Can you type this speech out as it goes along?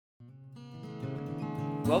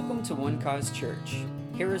Welcome to One Cause Church.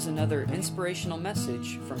 Here is another inspirational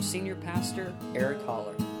message from Senior Pastor Eric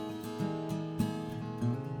Holler.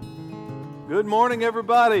 Good morning,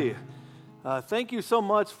 everybody. Thank you so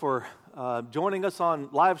much for joining us on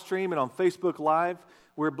live stream and on Facebook Live.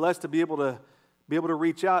 We're blessed to be able to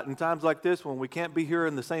reach out in times like this when we can't be here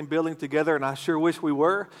in the same building together, and I sure wish we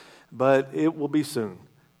were, but it will be soon.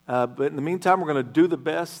 But in the meantime, we're going to do the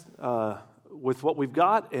best with what we've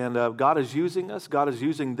got, and God is using us. God is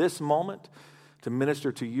using this moment to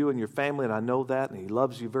minister to you and your family, and I know that, and He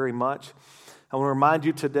loves you very much. I want to remind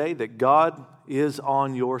you today that God is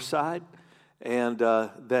on your side, and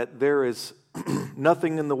that there is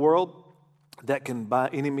nothing in the world that can by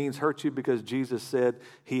any means hurt you, because Jesus said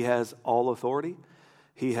He has all authority,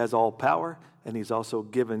 He has all power, and He's also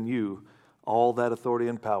given you all that authority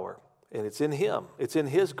and power. And it's in Him. It's in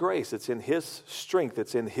His grace. It's in His strength.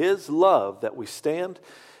 It's in His love that we stand.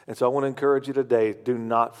 And so I want to encourage you today, do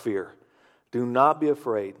not fear. Do not be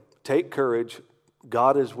afraid. Take courage.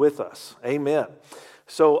 God is with us. Amen.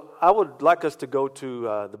 So I would like us to go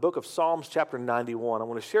to the book of Psalms chapter 91. I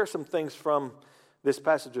want to share some things from this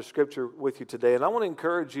passage of Scripture with you today. And I want to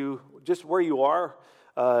encourage you, just where you are,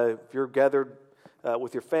 if you're gathered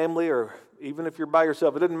with your family, or even if you're by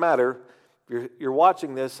yourself, it doesn't matter. You're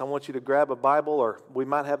watching this, I want you to grab a Bible, or we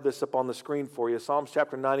might have this up on the screen for you. Psalms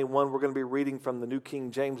chapter 91, we're going to be reading from the New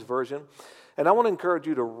King James Version. And I want to encourage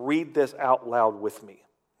you to read this out loud with me,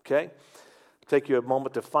 okay? Take you a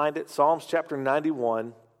moment to find it. Psalms chapter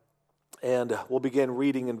 91, and we'll begin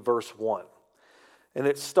reading in verse 1. And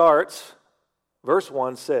it starts, verse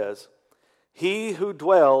 1 says, "He who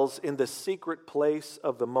dwells in the secret place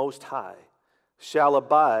of the Most High shall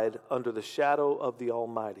abide under the shadow of the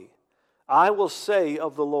Almighty. I will say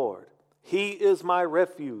of the Lord, He is my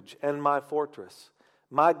refuge and my fortress.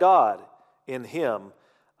 My God, in Him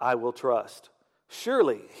I will trust.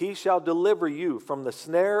 Surely He shall deliver you from the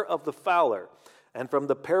snare of the fowler and from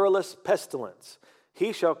the perilous pestilence.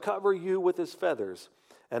 He shall cover you with His feathers,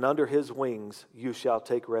 and under His wings you shall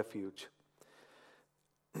take refuge.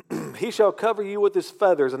 He shall cover you with His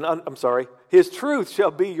feathers, and His truth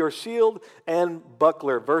shall be your shield and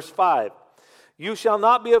buckler." Verse 5. "You shall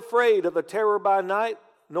not be afraid of the terror by night,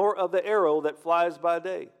 nor of the arrow that flies by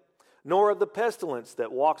day, nor of the pestilence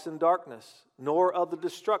that walks in darkness, nor of the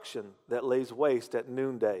destruction that lays waste at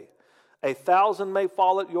noonday. 1,000 may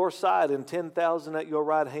fall at your side and 10,000 at your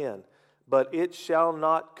right hand, but it shall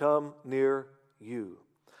not come near you.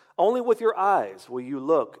 Only with your eyes will you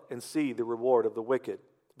look and see the reward of the wicked."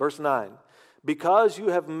 Verse 9. "Because you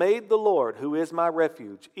have made the Lord, who is my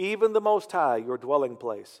refuge, even the Most High, your dwelling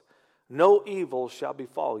place, no evil shall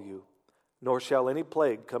befall you, nor shall any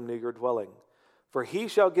plague come near your dwelling. For He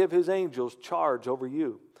shall give His angels charge over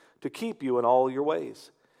you, to keep you in all your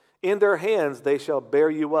ways. In their hands they shall bear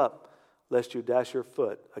you up, lest you dash your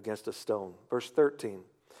foot against a stone." Verse 13.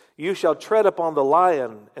 "You shall tread upon the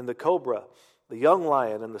lion and the cobra, the young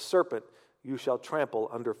lion and the serpent you shall trample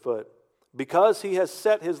underfoot. Because He has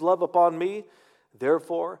set His love upon me,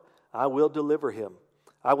 therefore I will deliver Him.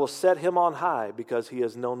 I will set Him on high, because He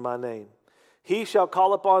has known my name. He shall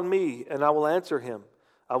call upon me, and I will answer him.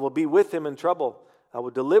 I will be with him in trouble. I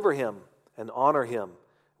will deliver him and honor him.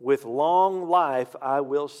 With long life I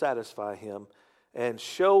will satisfy him and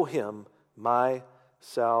show him my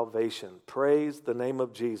salvation." Praise the name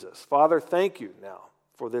of Jesus. Father, thank you now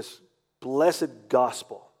for this blessed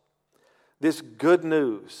gospel, this good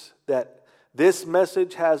news that this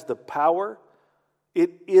message has the power.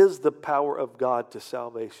 It is the power of God to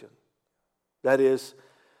salvation. That is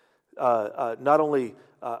not only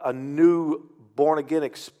a new born-again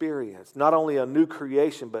experience, not only a new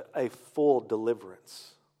creation, but a full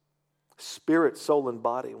deliverance. Spirit, soul, and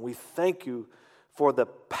body. And we thank you for the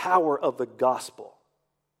power of the gospel.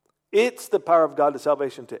 It's the power of God to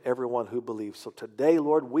salvation to everyone who believes. So today,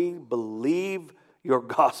 Lord, we believe your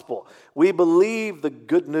gospel. We believe the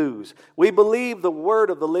good news. We believe the word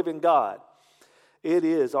of the living God. It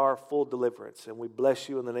is our full deliverance, and we bless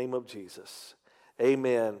you in the name of Jesus.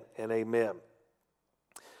 Amen and amen.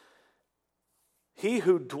 "He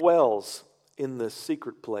who dwells in the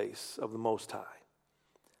secret place of the Most High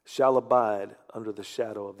shall abide under the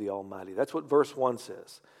shadow of the Almighty." That's what verse 1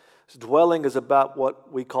 says. Dwelling is about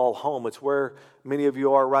what we call home. It's where many of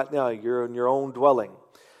you are right now. You're in your own dwelling.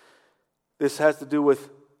 This has to do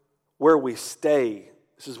with where we stay.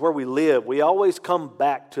 This is where we live. We always come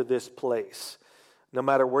back to this place. No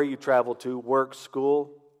matter where you travel to, work,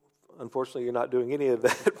 school. Unfortunately, you're not doing any of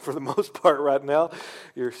that for the most part right now.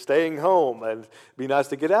 You're staying home, and it'd be nice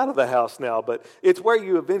to get out of the house now. But it's where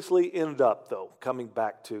you eventually end up, though, coming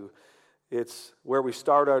back to It's where we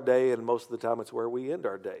start our day, and most of the time it's where we end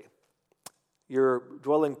our day. Your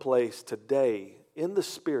dwelling place today in the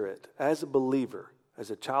Spirit as a believer, as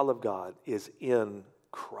a child of God, is in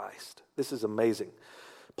Christ. This is amazing.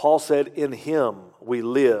 Paul said, in Him we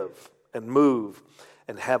live and move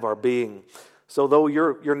and have our being. So though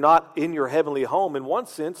you're not in your heavenly home, in one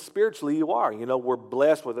sense, spiritually you are. You know, we're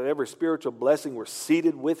blessed with every spiritual blessing. We're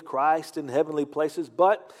seated with Christ in heavenly places,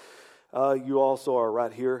 but you also are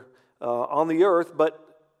right here on the earth. But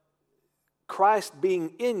Christ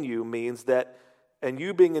being in you means that, and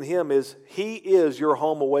you being in Him is, He is your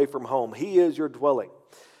home away from home. He is your dwelling.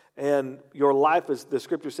 And your life, as the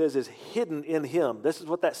Scripture says, is hidden in Him. This is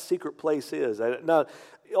what that secret place is. Now,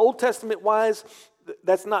 Old Testament-wise,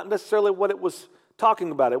 that's not necessarily what it was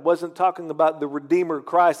talking about. It wasn't talking about the Redeemer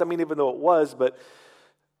Christ. I mean, even though it was, but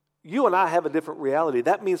you and I have a different reality.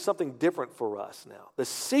 That means something different for us now. The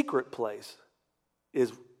secret place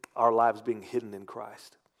is our lives being hidden in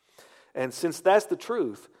Christ. And since that's the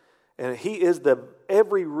truth, and He is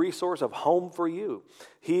every resource of home for you.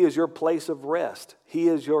 He is your place of rest. He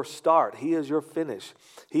is your start. He is your finish.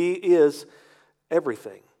 He is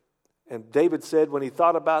everything. And David said when he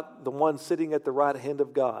thought about the one sitting at the right hand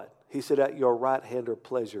of God, he said, at your right hand are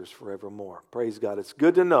pleasures forevermore. Praise God. It's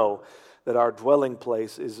good to know that our dwelling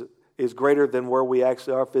place is greater than where we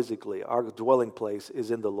actually are physically. Our dwelling place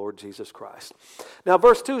is in the Lord Jesus Christ. Now,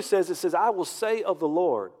 verse 2 says, I will say of the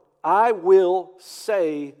Lord. I will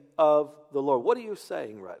say of the Lord. What are you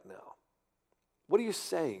saying right now? What are you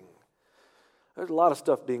saying? There's a lot of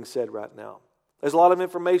stuff being said right now. There's a lot of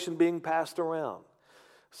information being passed around.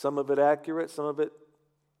 Some of it accurate, some of it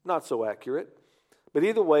not so accurate. But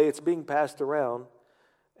either way, it's being passed around.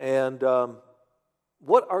 And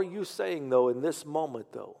what are you saying, though, in this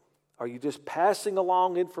moment, though? Are you just passing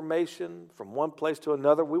along information from one place to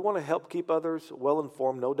another? We want to help keep others well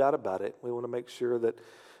informed, no doubt about it. We want to make sure that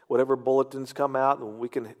whatever bulletins come out, and we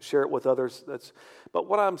can share it with others. But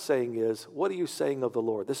what I'm saying is, what are you saying of the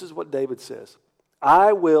Lord? This is what David says.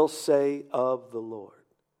 I will say of the Lord,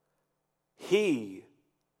 He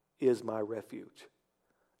is my refuge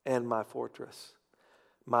and my fortress,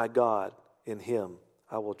 my God, in Him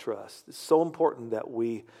I will trust. It's so important that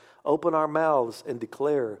we open our mouths and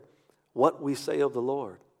declare what we say of the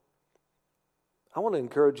Lord. I want to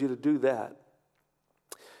encourage you to do that.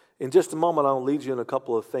 In just a moment, I'll lead you in a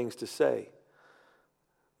couple of things to say,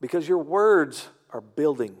 because your words are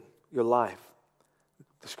building your life.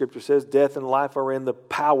 The Scripture says death and life are in the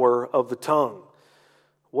power of the tongue.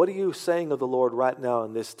 What are you saying of the Lord right now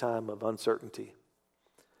in this time of uncertainty?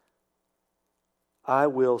 I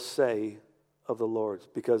will say of the Lord,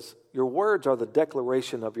 because your words are the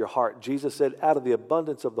declaration of your heart. Jesus said, out of the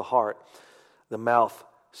abundance of the heart, the mouth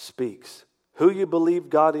speaks. Who you believe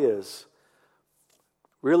God is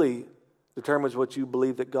really determines what you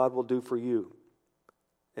believe that God will do for you.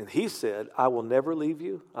 And He said, I will never leave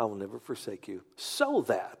you, I will never forsake you. So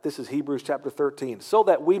that, this is Hebrews chapter 13, so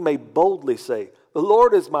that we may boldly say, the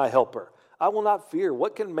Lord is my helper. I will not fear.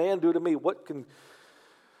 What can man do to me? What can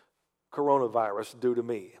coronavirus do to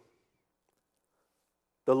me?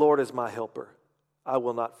 The Lord is my helper. I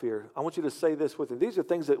will not fear. I want you to say this with me. These are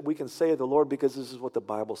things that we can say of the Lord because this is what the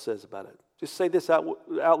Bible says about it. Just say this out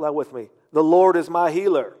loud with me. The Lord is my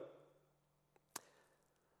healer.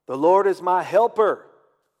 The Lord is my helper.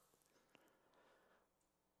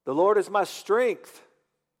 The Lord is my strength.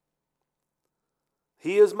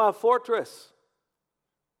 He is my fortress.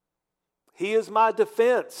 He is my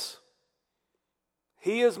defense.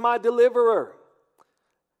 He is my deliverer.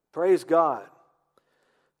 Praise God.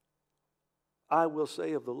 I will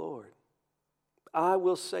say of the Lord. I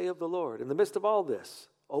will say of the Lord. In the midst of all this,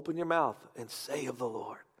 open your mouth and say of the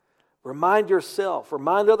Lord. Remind yourself,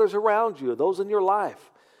 remind others around you, those in your life.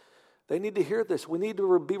 They need to hear this. We need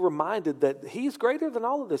to be reminded that He's greater than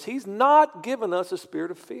all of this. He's not given us a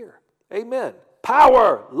spirit of fear. Amen.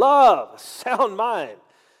 Power, love, sound mind.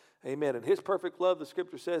 Amen. And His perfect love, the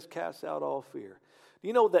Scripture says, casts out all fear.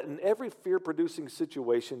 You know that in every fear-producing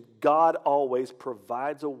situation, God always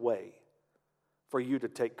provides a way for you to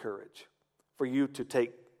take courage, for you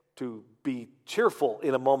to be cheerful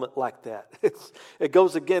in a moment like that. It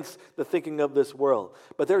goes against the thinking of this world.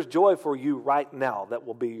 But there's joy for you right now that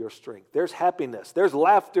will be your strength. There's happiness. There's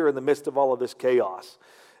laughter in the midst of all of this chaos.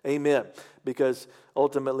 Amen. Because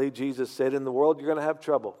ultimately Jesus said, in the world you're going to have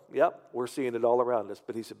trouble. Yep, we're seeing it all around us.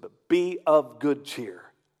 But He said, but be of good cheer.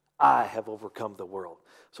 I have overcome the world.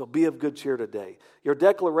 So be of good cheer today. Your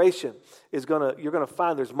declaration is you're gonna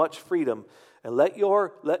find there's much freedom. And let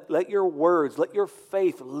your words, let your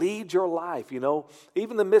faith lead your life,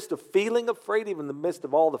 Even in the midst of feeling afraid, even in the midst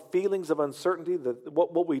of all the feelings of uncertainty,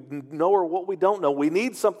 what we know or what we don't know, we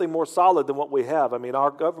need something more solid than what we have. I mean,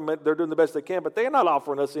 our government, they're doing the best they can, but they're not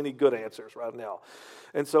offering us any good answers right now.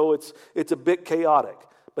 And so it's a bit chaotic.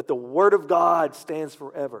 But the Word of God stands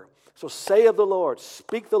forever. So say of the Lord,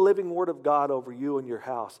 speak the living Word of God over you and your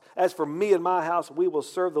house. As for me and my house, we will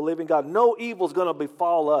serve the living God. No evil is going to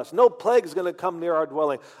befall us. No plague is going to come near our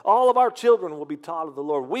dwelling. All of our children will be taught of the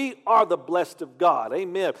Lord. We are the blessed of God.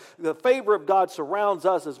 Amen. The favor of God surrounds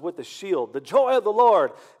us as with a shield. The joy of the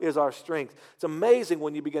Lord is our strength. It's amazing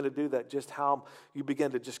when you begin to do that, just how you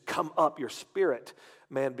begin to just come up. Your spirit,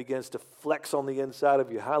 man, begins to flex on the inside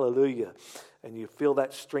of you. Hallelujah. And you feel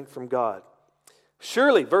that strength from God.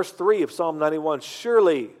 Surely, verse 3 of Psalm 91,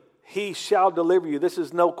 surely he shall deliver you. This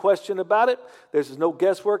is no question about it. There's no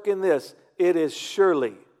guesswork in this. It is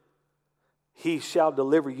surely he shall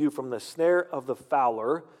deliver you from the snare of the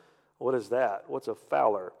fowler. What is that? What's a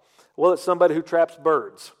fowler? Well, it's somebody who traps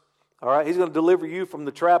birds. All right? He's going to deliver you from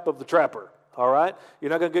the trap of the trapper. All right?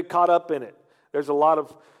 You're not going to get caught up in it. There's a lot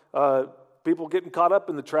of people getting caught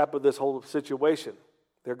up in the trap of this whole situation.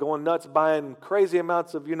 They're going nuts buying crazy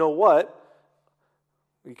amounts of you-know-what.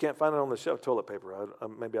 You can't find it on the shelf. Toilet paper.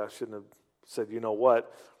 Maybe I shouldn't have said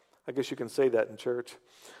you-know-what. I guess you can say that in church.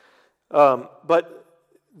 But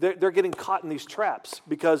they're getting caught in these traps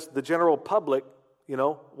because the general public,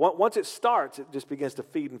 once it starts, it just begins to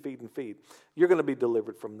feed and feed and feed. You're going to be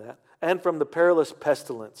delivered from that. And from the perilous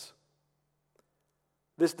pestilence.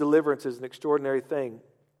 This deliverance is an extraordinary thing.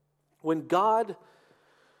 When God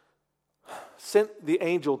sent the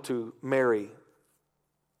angel to Mary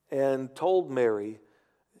and told Mary,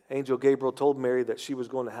 Angel Gabriel told Mary that she was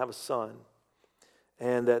going to have a son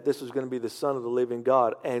and that this was going to be the Son of the living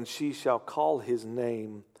God, and she shall call his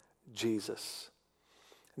name Jesus.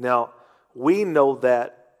 Now, we know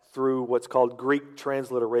that through what's called Greek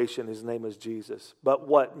transliteration, his name is Jesus. But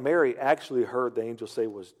what Mary actually heard the angel say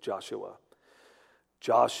was Joshua.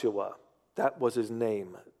 Joshua. That was his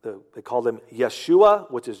name. They called him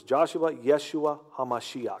Yeshua, which is Joshua, Yeshua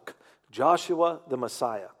HaMashiach. Joshua the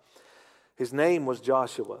Messiah. His name was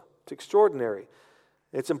Joshua. It's extraordinary.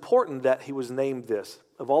 It's important that he was named this.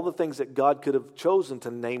 Of all the things that God could have chosen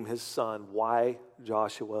to name his son, why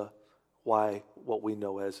Joshua? Why what we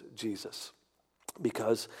know as Jesus?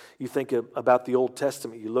 Because you think about the Old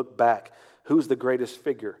Testament, you look back, who's the greatest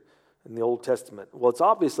figure in the Old Testament? Well, it's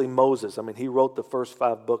obviously Moses. I mean, he wrote the first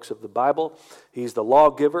 5 books of the Bible. He's the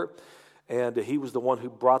lawgiver, and he was the one who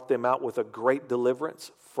brought them out with a great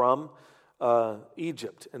deliverance from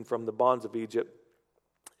Egypt and from the bonds of Egypt.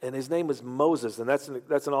 And his name is Moses, and that's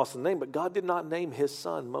an awesome name, but God did not name his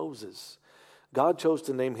son Moses. God chose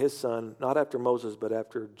to name his son not after Moses, but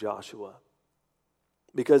after Joshua.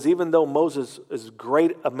 Because even though Moses, as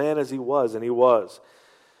great a man as he was, and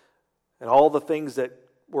all the things that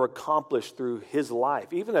were accomplished through his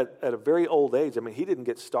life, even at a very old age, I mean, he didn't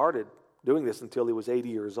get started doing this until he was 80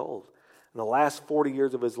 years old. And the last 40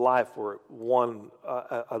 years of his life were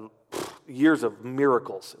years of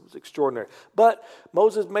miracles. It was extraordinary. But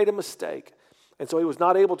Moses made a mistake. And so he was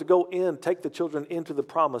not able to take the children into the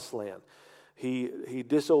promised land. He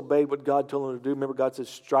disobeyed what God told him to do. Remember, God said,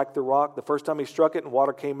 strike the rock. The first time he struck it and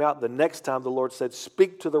water came out. The next time the Lord said,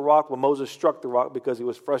 speak to the rock. Well, Moses struck the rock because he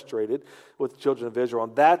was frustrated with the children of Israel.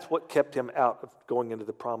 And that's what kept him out of going into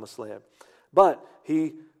the promised land. But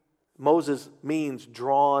Moses means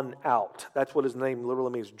drawn out. That's what his name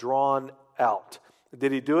literally means, drawn out.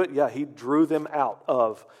 Did he do it? Yeah, he drew them out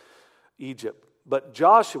of Egypt. But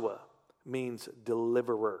Joshua means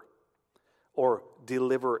deliverer or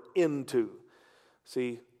deliver into.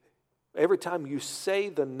 See, every time you say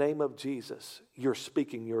the name of Jesus, you're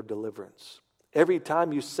speaking your deliverance. Every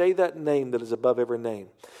time you say that name that is above every name.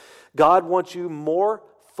 God wants you more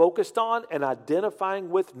focused on and identifying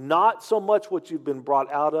with not so much what you've been brought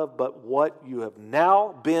out of, but what you have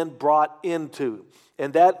now been brought into.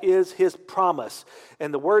 And that is his promise.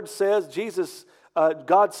 And the word says,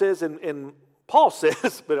 God says, and Paul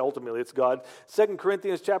says, but ultimately it's God, 2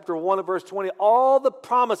 Corinthians chapter 1 and verse 20, all the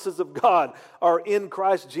promises of God are in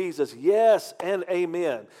Christ Jesus. Yes and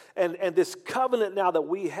amen. And this covenant now that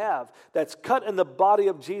we have, that's cut in the body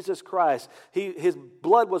of Jesus Christ, his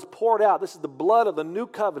blood was poured out. This is the blood of the new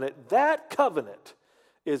covenant. That covenant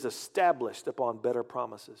is established upon better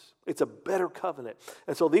promises. It's a better covenant.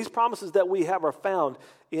 And so these promises that we have are found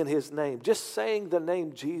in his name. Just saying the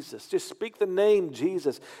name Jesus. Just speak the name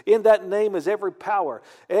Jesus. In that name is every power.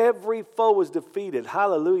 Every foe is defeated.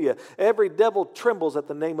 Hallelujah. Every devil trembles at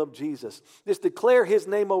the name of Jesus. Just declare his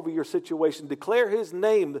name over your situation. Declare his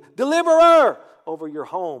name, deliverer, over your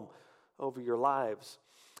home, over your lives.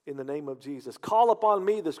 In the name of Jesus. Call upon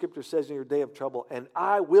me, the scripture says, in your day of trouble, and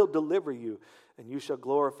I will deliver you, and you shall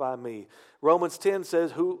glorify me. Romans 10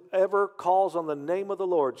 says, whoever calls on the name of the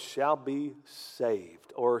Lord shall be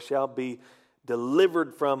saved, or shall be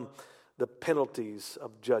delivered from the penalties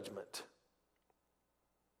of judgment.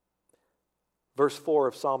 Verse 4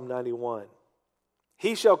 of Psalm 91.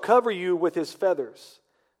 He shall cover you with his feathers,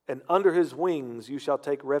 and under his wings you shall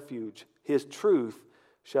take refuge. His truth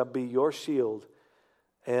shall be your shield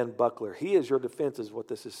and buckler. He is your defense, is what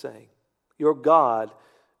this is saying. Your God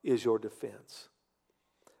is your defense.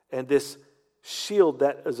 And this shield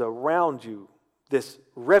that is around you, this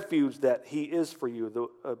refuge that he is for you.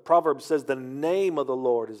 The proverb says the name of the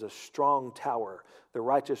Lord is a strong tower. The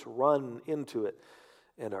righteous run into it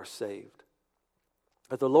and are saved.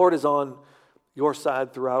 But the Lord is on your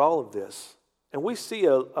side throughout all of this. And we see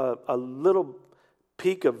a little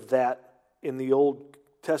peek of that in the Old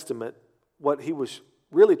Testament, what he was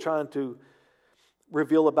really trying to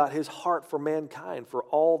reveal about his heart for mankind, for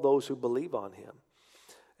all those who believe on him.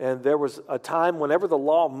 And there was a time whenever the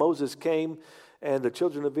law of Moses came and the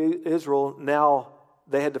children of Israel, now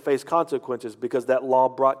they had to face consequences because that law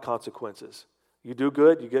brought consequences. You do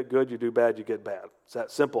good, you get good. You do bad, you get bad. It's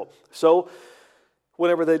that simple. So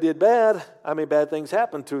whenever they did bad, bad things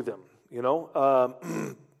happened to them.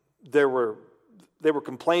 They were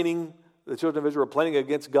complaining. The children of Israel were complaining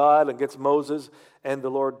against God, against Moses, and the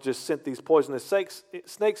Lord just sent these poisonous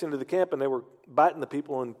snakes into the camp, and they were biting the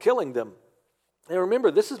people and killing them. And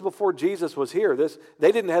remember, this is before Jesus was here.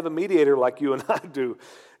 They didn't have a mediator like you and I do.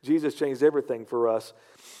 Jesus changed everything for us.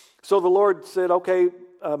 So the Lord said, okay,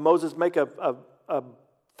 Moses, make a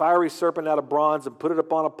fiery serpent out of bronze and put it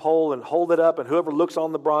up on a pole and hold it up, and whoever looks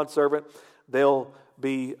on the bronze serpent, they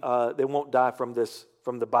won't die from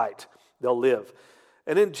the bite. They'll live.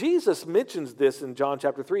 And then Jesus mentions this in John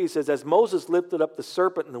chapter 3. He says, as Moses lifted up the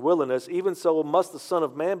serpent in the wilderness, even so must the Son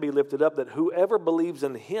of Man be lifted up, that whoever believes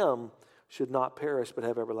in him should not perish but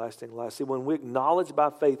have everlasting life. See, when we acknowledge by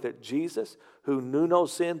faith that Jesus, who knew no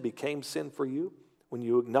sin, became sin for you, when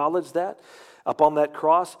you acknowledge that, upon that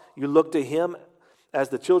cross, you look to him as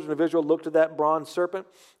the children of Israel looked to that bronze serpent.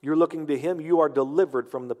 You're looking to him. You are delivered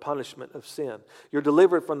from the punishment of sin. You're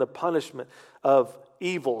delivered from the punishment of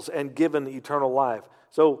evils and given eternal life.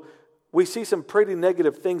 So we see some pretty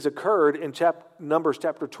negative things occurred in Numbers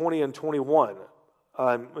chapter 20 and 21.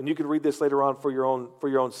 And you can read this later on for your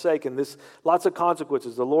own sake. And this lots of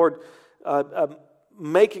consequences. The Lord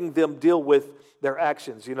making them deal with their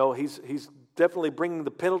actions. He's definitely bringing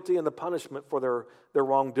the penalty and the punishment for their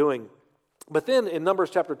wrongdoing. But then in Numbers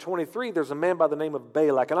chapter 23, there's a man by the name of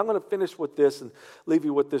Balak. And I'm going to finish with this and leave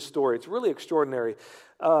you with this story. It's really extraordinary.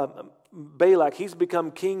 Balak, he's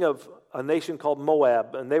become king of a nation called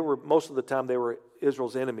Moab. And most of the time, they were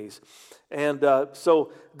Israel's enemies. And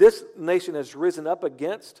so this nation has risen up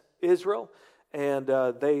against Israel. And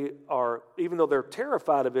they are, even though they're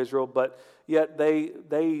terrified of Israel, but yet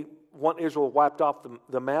they want Israel wiped off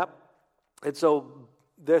the map. And so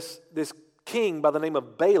this king by the name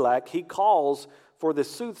of Balak, he calls for this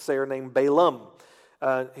soothsayer named Balaam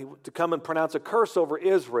to come and pronounce a curse over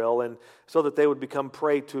Israel, and so that they would become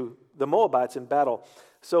prey to the Moabites in battle.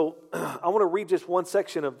 So I want to read just one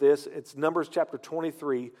section of this. It's Numbers chapter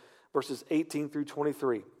 23, verses 18 through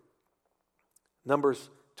 23. Numbers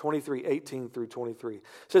 23, 18 through 23. It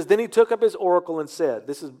says, then he took up his oracle and said,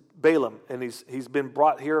 this is Balaam, and he's been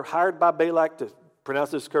brought here, hired by Balak to pronounce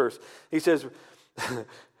this curse. He says,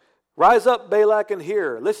 rise up, Balak, and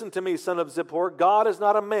hear. Listen to me, son of Zippor. God is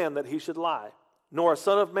not a man that he should lie, nor a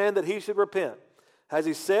son of man that he should repent. Has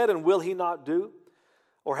he said, and will he not do?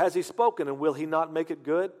 Or has he spoken, and will he not make it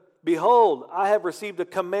good? Behold, I have received a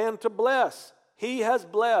command to bless. He has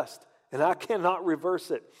blessed, and I cannot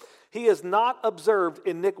reverse it. He has not observed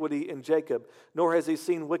iniquity in Jacob, nor has he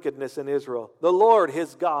seen wickedness in Israel. The Lord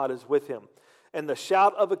his God is with him, and the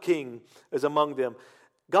shout of a king is among them.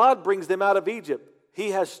 God brings them out of Egypt.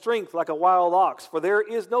 He has strength like a wild ox, for there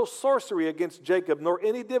is no sorcery against Jacob, nor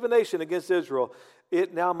any divination against Israel.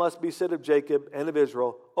 It now must be said of Jacob and of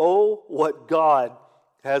Israel, oh, what God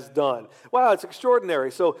has done. Wow, it's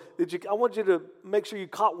extraordinary. So I want you to make sure you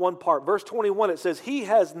caught one part. Verse 21, it says, he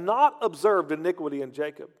has not observed iniquity in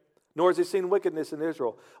Jacob, nor has he seen wickedness in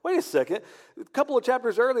Israel. Wait a second. A couple of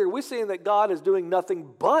chapters earlier, we're seeing that God is doing nothing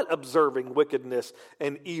but observing wickedness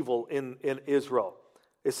and evil in Israel.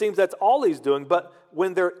 It seems that's all he's doing, but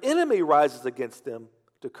when their enemy rises against them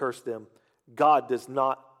to curse them, God does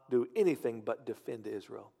not do anything but defend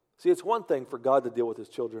Israel. See, it's one thing for God to deal with his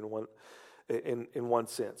children in one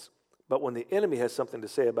sense, but when the enemy has something to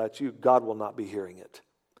say about you, God will not be hearing it.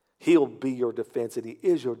 He'll be your defense, and he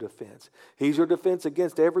is your defense. He's your defense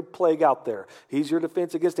against every plague out there. He's your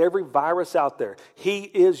defense against every virus out there. He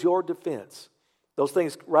is your defense. Those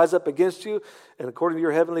things rise up against you, and according to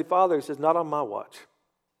your heavenly Father, he says, not on my watch.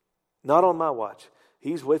 Not on my watch.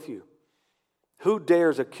 He's with you. Who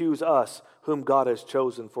dares accuse us whom God has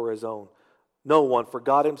chosen for his own? No one, for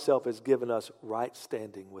God himself has given us right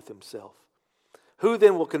standing with himself. Who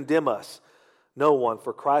then will condemn us? No one,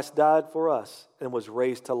 for Christ died for us and was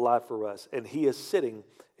raised to life for us, and he is sitting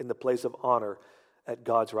in the place of honor at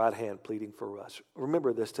God's right hand, pleading for us.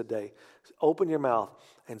 Remember this today. Open your mouth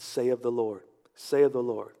and say of the Lord. Say of the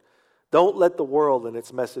Lord. Don't let the world and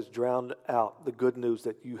its message drown out the good news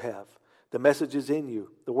that you have. The message is in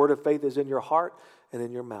you. The word of faith is in your heart and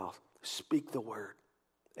in your mouth. Speak the word.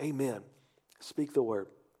 Amen. Speak the word.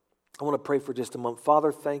 I want to pray for just a moment.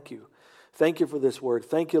 Father, thank you. Thank you for this word.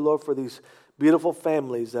 Thank you, Lord, for these beautiful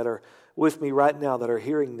families that are with me right now that are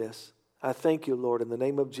hearing this. I thank you, Lord, in the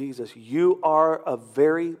name of Jesus. You are a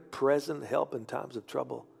very present help in times of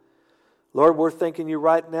trouble. Lord, we're thanking you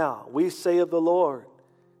right now. We say of the Lord,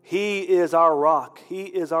 he is our rock. He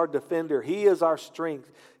is our defender. He is our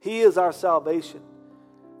strength. He is our salvation.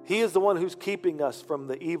 He is the one who's keeping us from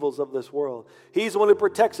the evils of this world. He's the one who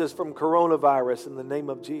protects us from coronavirus in the name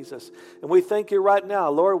of Jesus. And we thank you right now,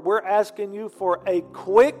 Lord, we're asking you for a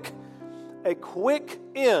quick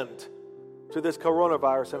end to this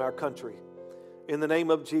coronavirus in our country. In the name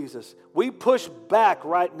of Jesus. We push back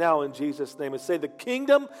right now in Jesus' name and say the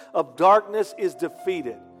kingdom of darkness is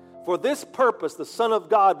defeated. For this purpose, the Son of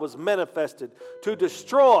God was manifested to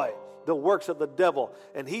destroy the works of the devil,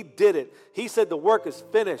 and he did it. He said the work is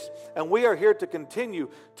finished, and we are here to continue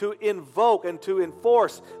to invoke and to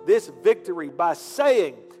enforce this victory by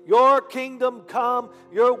saying, your kingdom come,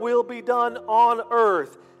 your will be done on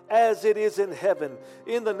earth as it is in heaven,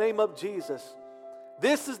 in the name of Jesus.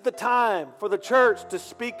 This is the time for the church to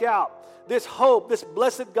speak out this hope, this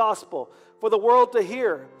blessed gospel for the world to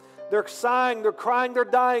hear. They're sighing, they're crying, they're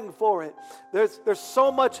dying for it. There's so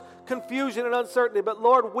much confusion and uncertainty. But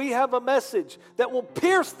Lord, we have a message that will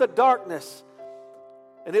pierce the darkness.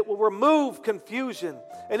 And it will remove confusion.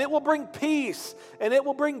 And it will bring peace. And it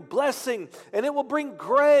will bring blessing. And it will bring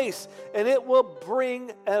grace. And it will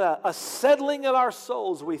bring a settling in our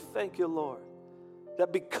souls. We thank you, Lord,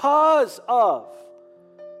 that because of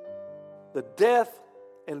the death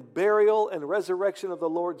and burial and resurrection of the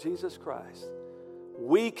Lord Jesus Christ,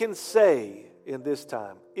 we can say in this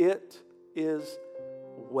time, it is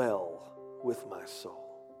well with my soul.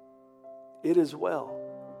 It is well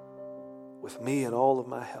with me and all of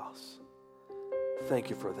my house. Thank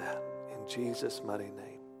you for that. In Jesus' mighty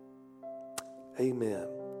name. Amen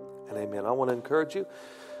and amen. I want to encourage you.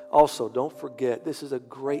 Also, don't forget, this is a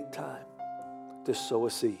great time to sow a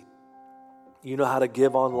seed. You know how to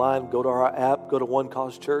give online. Go to our app. Go to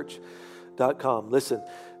onecausechurch.com. Listen,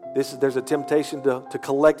 there's a temptation to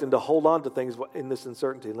collect and to hold on to things in this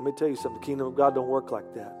uncertainty. Let me tell you something. The kingdom of God don't work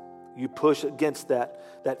like that. You push against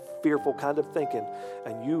that fearful kind of thinking,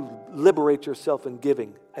 and you liberate yourself in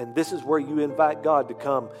giving. And this is where you invite God to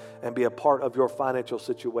come and be a part of your financial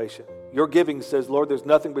situation. Your giving says, Lord, there's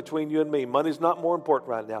nothing between you and me. Money's not more important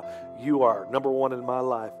right now. You are number one in my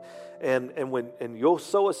life. And you'll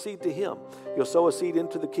sow a seed to him. You'll sow a seed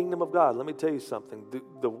into the kingdom of God. Let me tell you something.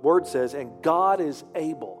 The word says, and God is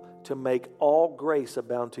able to make all grace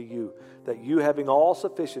abound to you, that you having all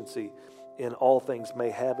sufficiency in all things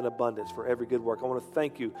may have an abundance for every good work. I want to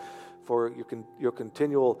thank you for your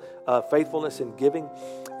continual faithfulness in giving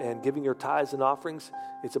and giving your tithes and offerings.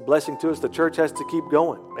 It's a blessing to us. The church has to keep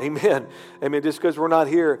going. Amen. Amen. Just because we're not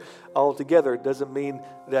here all together doesn't mean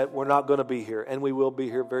that we're not going to be here, and we will be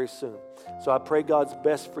here very soon. So I pray God's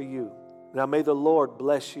best for you. Now may the Lord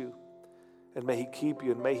bless you, and may he keep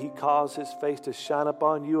you, and may he cause his face to shine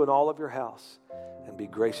upon you and all of your house, and be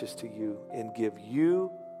gracious to you, and give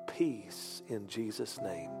you peace in Jesus'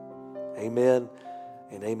 name. Amen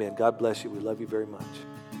and amen. God bless you. We love you very much.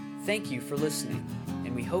 Thank you for listening,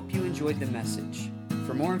 and we hope you enjoyed the message.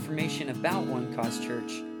 For more information about One Cause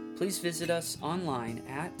Church, please visit us online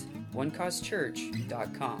at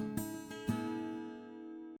onecausechurch.com.